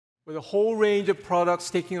with a whole range of products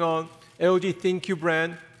taking on LG ThinQ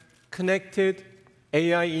brand, connected,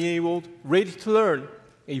 AI-enabled, ready to learn,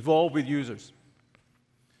 evolve with users.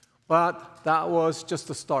 But that was just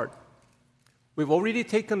the start. We've already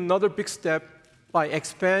taken another big step by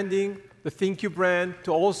expanding the ThinQ brand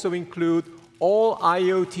to also include all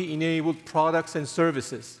IoT-enabled products and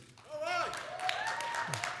services.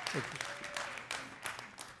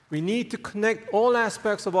 We need to connect all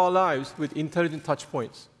aspects of our lives with intelligent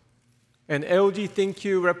touchpoints. And LG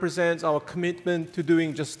ThinQ represents our commitment to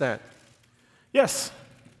doing just that. Yes,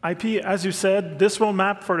 IP, as you said, this will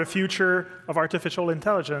map for the future of artificial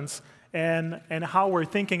intelligence and how we're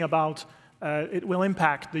thinking about it will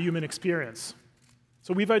impact the human experience.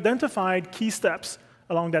 So we've identified key steps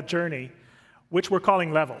along that journey, which we're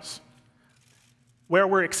calling levels, where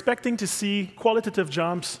we're expecting to see qualitative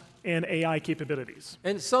jumps in AI capabilities.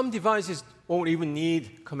 And some devices won't even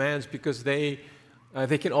need commands because they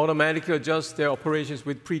can automatically adjust their operations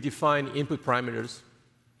with predefined input parameters.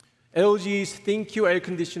 LG's ThinQ air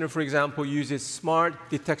conditioner, for example, uses smart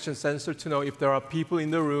detection sensor to know if there are people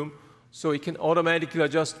in the room, so it can automatically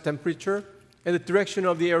adjust temperature and the direction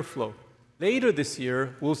of the airflow. Later this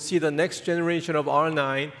year, we'll see the next generation of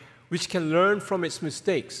R9, which can learn from its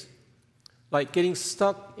mistakes, like getting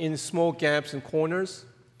stuck in small gaps and corners.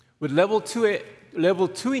 With level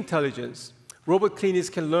 2 intelligence, robot cleaners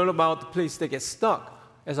can learn about the place they get stuck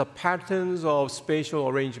as a patterns of spatial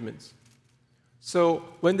arrangements. So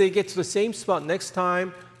when they get to the same spot next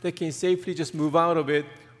time, they can safely just move out of it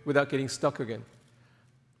without getting stuck again.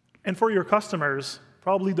 And for your customers,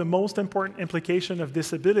 probably the most important implication of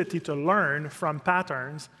this ability to learn from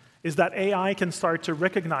patterns is that AI can start to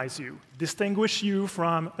recognize you, distinguish you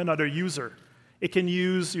from another user. It can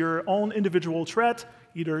use your own individual trait,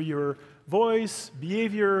 either your voice,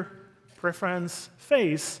 behavior, preference,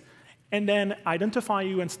 face, and then identify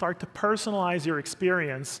you and start to personalize your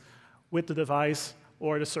experience with the device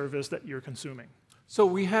or the service that you're consuming. So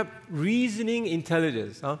we have reasoning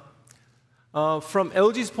intelligence. From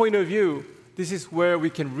LG's point of view, this is where we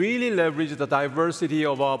can really leverage the diversity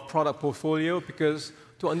of our product portfolio, because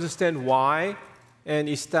to understand why and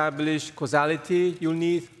establish causality, you'll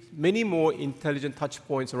need many more intelligent touch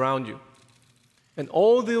points around you. And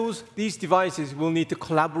all these devices will need to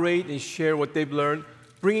collaborate and share what they've learned,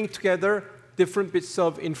 bringing together different bits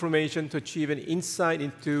of information to achieve an insight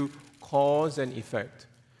into cause and effect.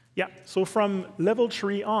 Yeah, so from level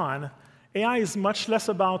 3 on, AI is much less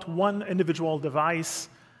about one individual device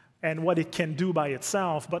and what it can do by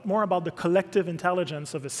itself, but more about the collective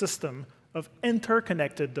intelligence of a system of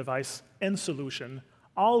interconnected device and solution,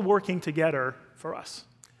 all working together for us.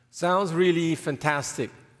 Sounds really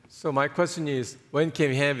fantastic. So my question is, when can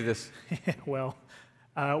we have this? Well,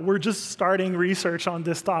 we're just starting research on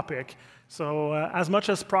this topic. So as much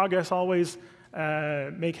as progress always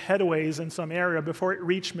make headways in some area, before it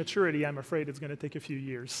reaches maturity, I'm afraid it's going to take a few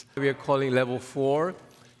years. We are calling level 4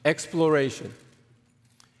 exploration.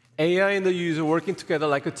 AI and the user working together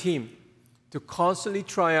like a team to constantly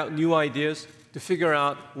try out new ideas to figure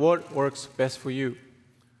out what works best for you.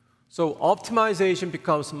 So optimization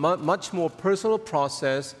becomes much more personal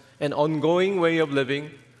process and ongoing way of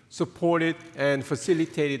living, supported and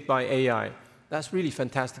facilitated by AI. That's really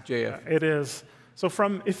fantastic, JF. It is. So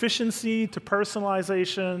from efficiency to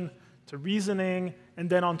personalization to reasoning and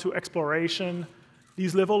then on to exploration,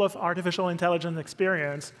 these levels of artificial intelligence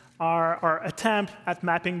experience are our attempt at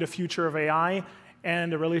mapping the future of AI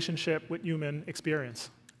and the relationship with human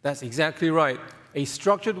experience. That's exactly right. A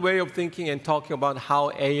structured way of thinking and talking about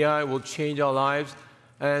how AI will change our lives,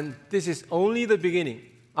 and this is only the beginning.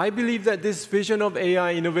 I believe that this vision of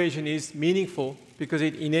AI innovation is meaningful because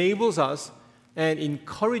it enables us and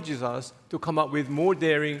encourages us to come up with more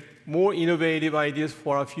daring, more innovative ideas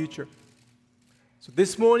for our future. So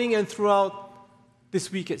this morning and throughout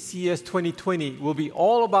this week at CES 2020 will be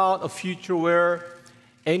all about a future where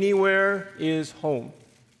anywhere is home.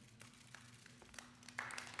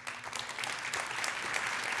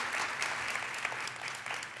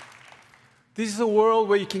 This is a world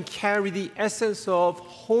where you can carry the essence of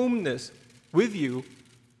homeness with you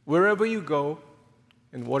wherever you go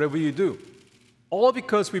and whatever you do. All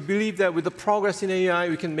because we believe that with the progress in AI,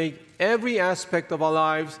 we can make every aspect of our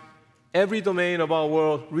lives, every domain of our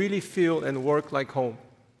world really feel and work like home.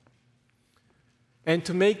 And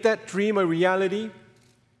to make that dream a reality,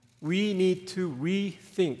 we need to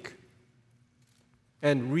rethink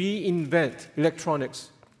and reinvent electronics,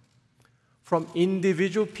 from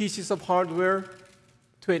individual pieces of hardware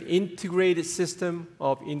to an integrated system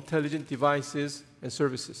of intelligent devices and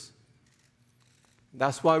services.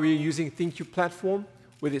 That's why we're using ThinQ platform,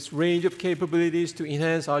 with its range of capabilities to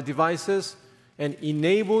enhance our devices and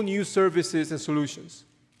enable new services and solutions.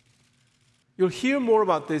 You'll hear more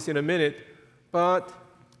about this in a minute, but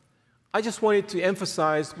I just wanted to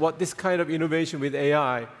emphasize what this kind of innovation with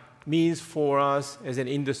AI means for us as an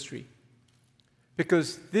industry.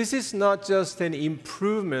 Because this is not just an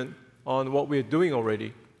improvement on what we're doing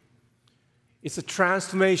already. It's a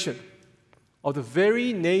transformation of the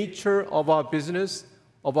very nature of our business,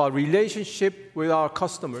 of our relationship with our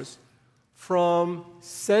customers, from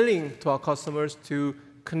selling to our customers to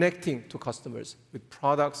connecting to customers with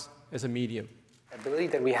products as a medium. The ability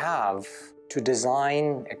that we have to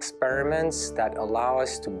design experiments that allow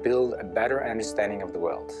us to build a better understanding of the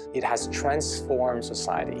world. It has transformed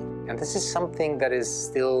society. And this is something that is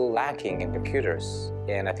still lacking in computers.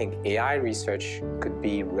 And I think AI research could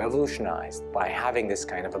be revolutionized by having this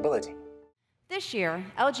kind of ability. This year,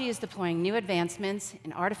 LG is deploying new advancements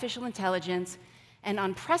in artificial intelligence and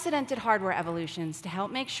unprecedented hardware evolutions to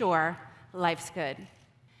help make sure life's good.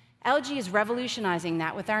 LG is revolutionizing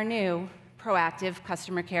that with our new proactive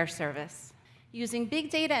customer care service. Using big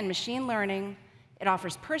data and machine learning, it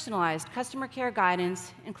offers personalized customer care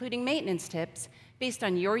guidance, including maintenance tips based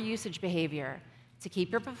on your usage behavior to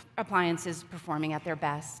keep your appliances performing at their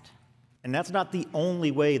best. And that's not the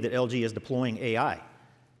only way that LG is deploying AI.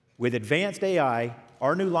 With advanced AI,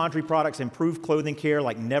 our new laundry products improve clothing care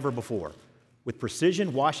like never before, with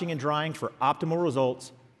precision washing and drying for optimal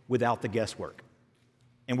results without the guesswork.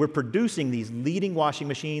 And we're producing these leading washing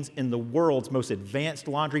machines in the world's most advanced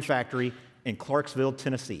laundry factory in Clarksville,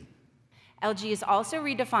 Tennessee. LG is also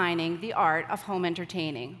redefining the art of home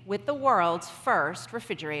entertaining with the world's first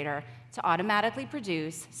refrigerator to automatically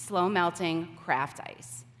produce slow-melting craft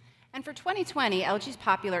ice. And for 2020, LG's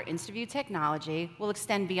popular InstaView technology will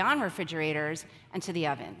extend beyond refrigerators and to the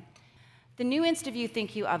oven. The new InstaView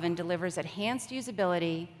ThinQ oven delivers enhanced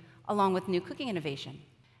usability along with new cooking innovation.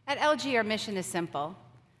 At LG, our mission is simple: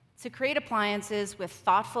 to create appliances with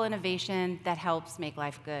thoughtful innovation that helps make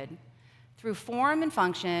life good. Through form and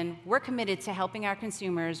function, we're committed to helping our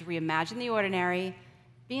consumers reimagine the ordinary,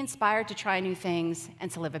 be inspired to try new things, and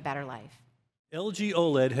to live a better life. LG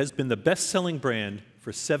OLED has been the best-selling brand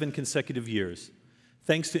for 7 consecutive years,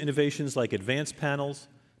 thanks to innovations like advanced panels,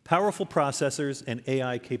 powerful processors, and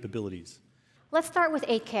AI capabilities. Let's start with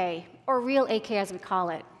 8K, or real 8K as we call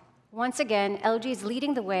it. Once again, LG is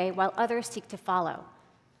leading the way while others seek to follow.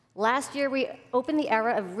 Last year, we opened the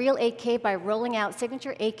era of real 8K by rolling out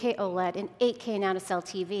signature 8K OLED and 8K Now-to-Cell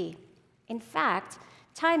TV. In fact,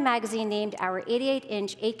 Time magazine named our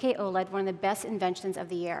 88-inch 8K OLED one of the best inventions of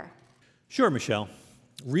the year. Sure, Michelle.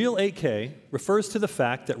 Real 8K refers to the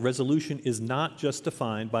fact that resolution is not just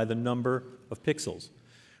defined by the number of pixels.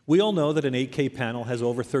 We all know that an 8K panel has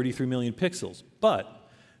over 33 million pixels, but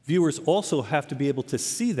viewers also have to be able to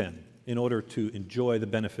see them in order to enjoy the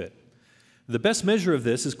benefit. The best measure of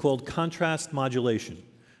this is called contrast modulation,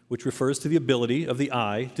 which refers to the ability of the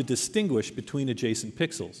eye to distinguish between adjacent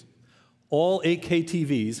pixels. All 8K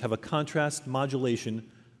TVs have a contrast modulation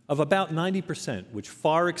of about 90%, which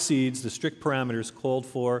far exceeds the strict parameters called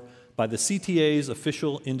for by the CTA's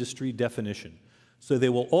official industry definition. So they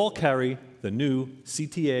will all carry the new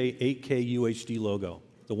CTA 8K UHD logo,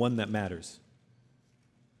 the one that matters.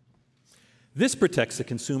 This protects the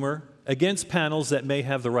consumer against panels that may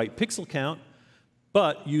have the right pixel count,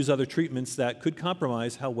 but use other treatments that could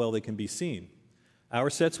compromise how well they can be seen. Our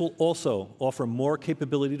sets will also offer more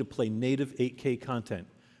capability to play native 8K content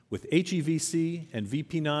with HEVC and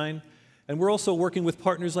VP9, and we're also working with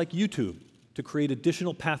partners like YouTube to create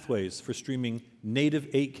additional pathways for streaming native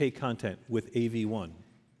 8K content with AV1.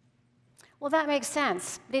 Well, that makes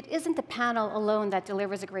sense, but it isn't the panel alone that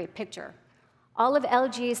delivers a great picture. All of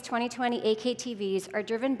LG's 2020 8K TVs are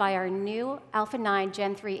driven by our new Alpha 9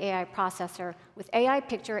 Gen 3 AI processor with AI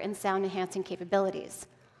picture and sound enhancing capabilities,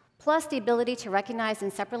 plus the ability to recognize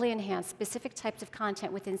and separately enhance specific types of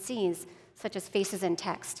content within scenes, such as faces and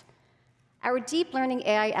text. Our deep learning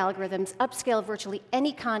AI algorithms upscale virtually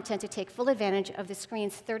any content to take full advantage of the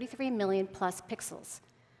screen's 33 million plus pixels.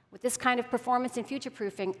 With this kind of performance and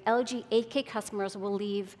future-proofing, LG 8K customers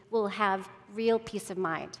will have real peace of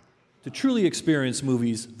mind. To truly experience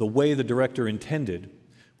movies the way the director intended,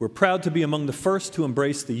 we're proud to be among the first to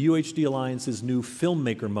embrace the UHD Alliance's new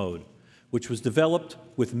Filmmaker mode, which was developed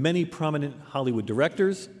with many prominent Hollywood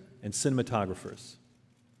directors and cinematographers.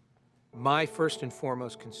 My first and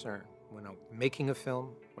foremost concern when I'm making a film,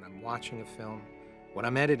 when I'm watching a film, when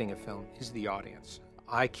I'm editing a film, is the audience.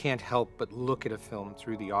 I can't help but look at a film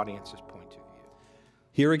through the audience's point of view.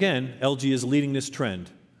 Here again, LG is leading this trend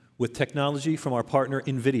with technology from our partner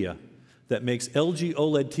NVIDIA that makes LG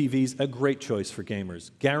OLED TVs a great choice for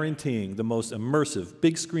gamers, guaranteeing the most immersive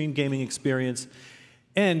big-screen gaming experience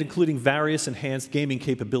and including various enhanced gaming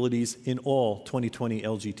capabilities in all 2020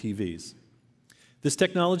 LG TVs. This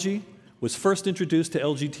technology was first introduced to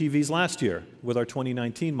LG TVs last year with our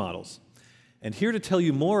 2019 models. And here to tell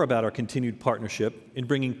you more about our continued partnership in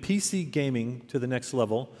bringing PC gaming to the next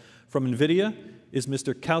level from NVIDIA is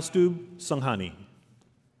Mr. Kaustubh Songhani.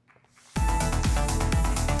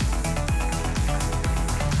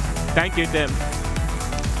 Thank you, Tim.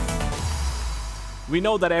 We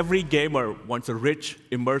know that every gamer wants a rich,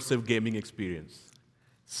 immersive gaming experience.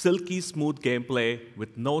 Silky smooth gameplay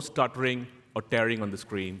with no stuttering or tearing on the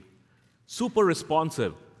screen. Super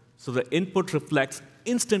responsive, so the input reflects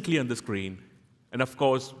instantly on the screen. And of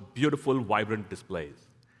course, beautiful, vibrant displays.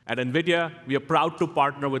 At NVIDIA, we are proud to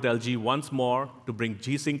partner with LG once more to bring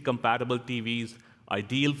G-Sync-compatible TVs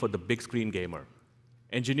ideal for the big-screen gamer.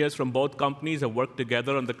 Engineers from both companies have worked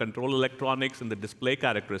together on the control electronics and the display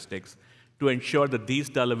characteristics to ensure that these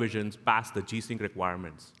televisions pass the G-Sync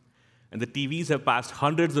requirements. And the TVs have passed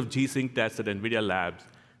hundreds of G-Sync tests at NVIDIA labs,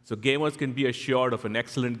 so gamers can be assured of an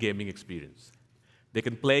excellent gaming experience. They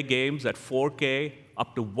can play games at 4K,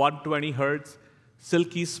 up to 120 Hz,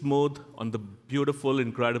 silky smooth on the beautiful,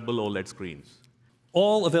 incredible OLED screens.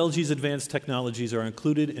 All of LG's advanced technologies are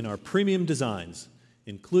included in our premium designs,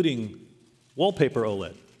 including wallpaper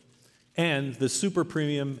OLED and the super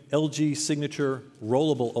premium LG Signature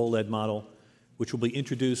rollable OLED model, which will be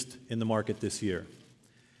introduced in the market this year.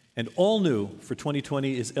 And all new for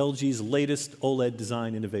 2020 is LG's latest OLED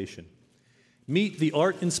design innovation. Meet the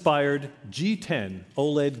art-inspired G10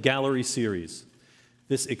 OLED Gallery Series.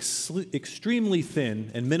 This extremely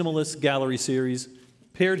thin and minimalist gallery series,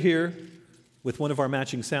 paired here with one of our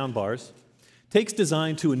matching sound bars, takes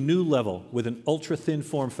design to a new level with an ultra-thin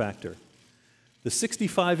form factor. The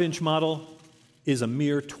 65-inch model is a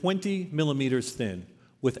mere 20 millimeters thin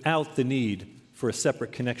without the need for a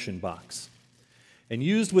separate connection box. And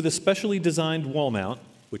used with a specially designed wall mount,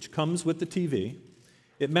 which comes with the TV,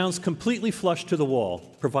 it mounts completely flush to the wall,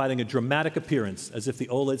 providing a dramatic appearance as if the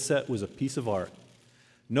OLED set was a piece of art.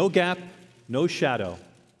 No gap, no shadow,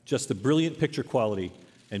 just the brilliant picture quality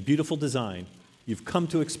and beautiful design you've come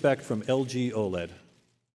to expect from LG OLED.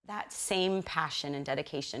 That same passion and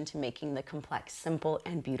dedication to making the complex simple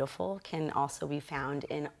and beautiful can also be found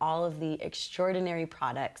in all of the extraordinary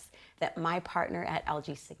products that my partner at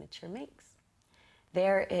LG Signature makes.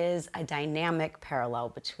 There is a dynamic parallel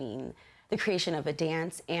between the creation of a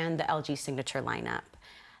dance and the LG Signature lineup.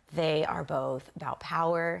 They are both about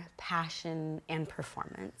power, passion, and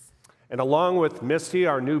performance. And along with Misty,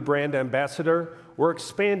 our new brand ambassador, we're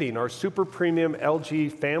expanding our super premium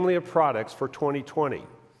LG family of products for 2020.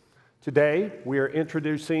 Today, we are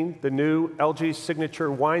introducing the new LG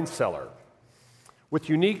Signature Wine Cellar with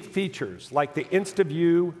unique features like the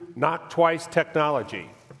InstaView Knock Twice technology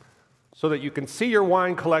so that you can see your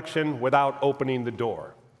wine collection without opening the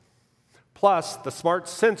door. Plus, the smart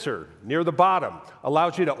sensor near the bottom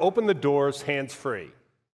allows you to open the doors hands-free.